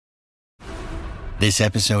This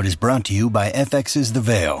episode is brought to you by FX's The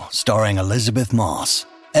Veil, starring Elizabeth Moss.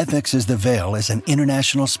 FX's The Veil is an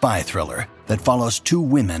international spy thriller that follows two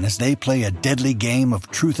women as they play a deadly game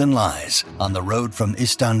of truth and lies on the road from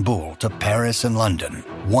Istanbul to Paris and London.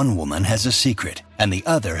 One woman has a secret, and the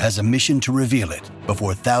other has a mission to reveal it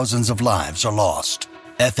before thousands of lives are lost.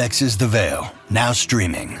 FX's The Veil, now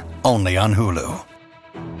streaming, only on Hulu.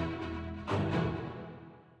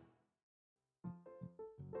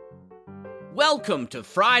 Welcome to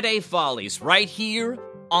Friday Follies, right here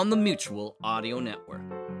on the Mutual Audio Network.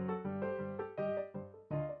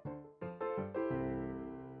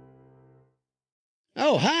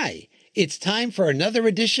 Oh, hi. It's time for another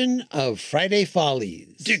edition of Friday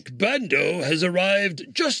Follies. Dick Bando has arrived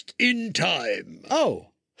just in time. Oh,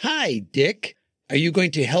 hi, Dick. Are you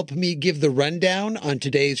going to help me give the rundown on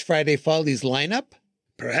today's Friday Follies lineup?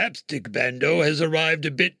 Perhaps Dick Bando has arrived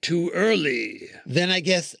a bit too early. Then I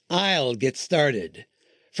guess I'll get started.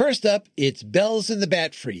 First up, it's Bells in the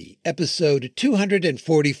Bat Free, episode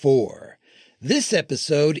 244. This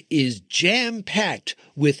episode is jam-packed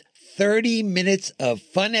with 30 minutes of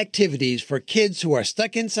fun activities for kids who are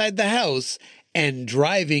stuck inside the house and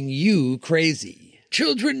driving you crazy.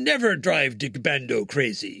 Children never drive Dick Bando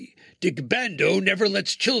crazy. Dick Bando never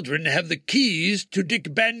lets children have the keys to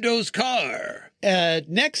Dick Bando's car.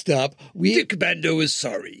 Next up, Dick Bando is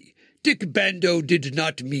sorry. Dick Bando did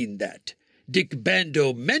not mean that. Dick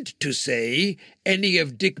Bando meant to say any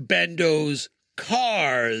of Dick Bando's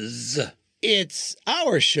cars. It's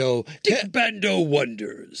our show. Dick Bando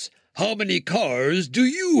wonders, how many cars do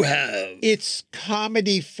you have? It's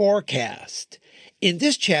Comedy Forecast. In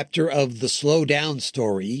this chapter of the Slow Down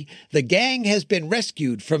story, the gang has been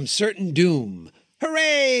rescued from certain doom.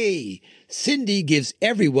 Hooray! Cindy gives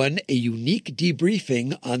everyone a unique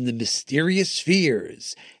debriefing on the mysterious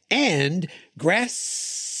spheres, and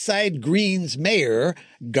Grasside Green's mayor,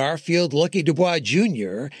 Garfield Lucky Dubois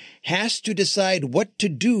Jr., has to decide what to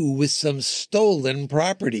do with some stolen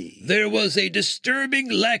property. There was a disturbing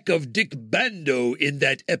lack of Dick Bando in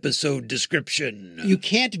that episode description. You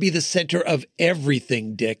can't be the center of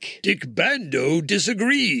everything, Dick. Dick Bando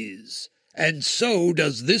disagrees. And so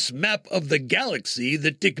does this map of the galaxy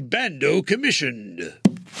that Dick Bando commissioned.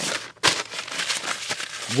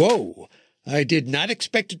 Whoa, I did not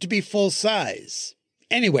expect it to be full size.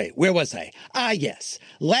 Anyway, where was I? Ah, yes.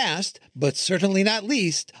 Last, but certainly not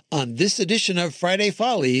least, on this edition of Friday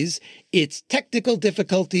Follies, it's Technical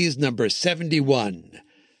Difficulties number 71.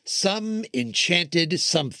 Some enchanted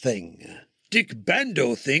something. Dick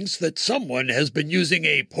Bando thinks that someone has been using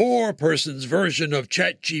a poor person's version of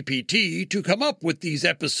ChatGPT to come up with these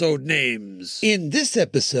episode names. In this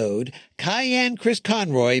episode, Cayenne Chris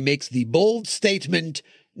Conroy makes the bold statement,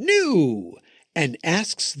 new, and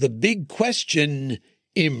asks the big question,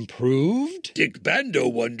 improved? Dick Bando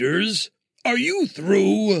wonders, are you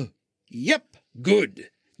through? Yep. Good.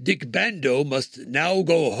 Dick Bando must now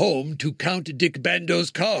go home to count Dick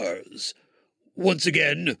Bando's cars. Once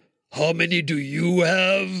again, how many do you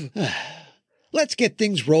have? Let's get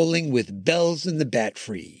things rolling with Bells in the Bat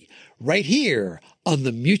Free, right here on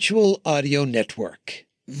the Mutual Audio Network.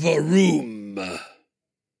 Varoom.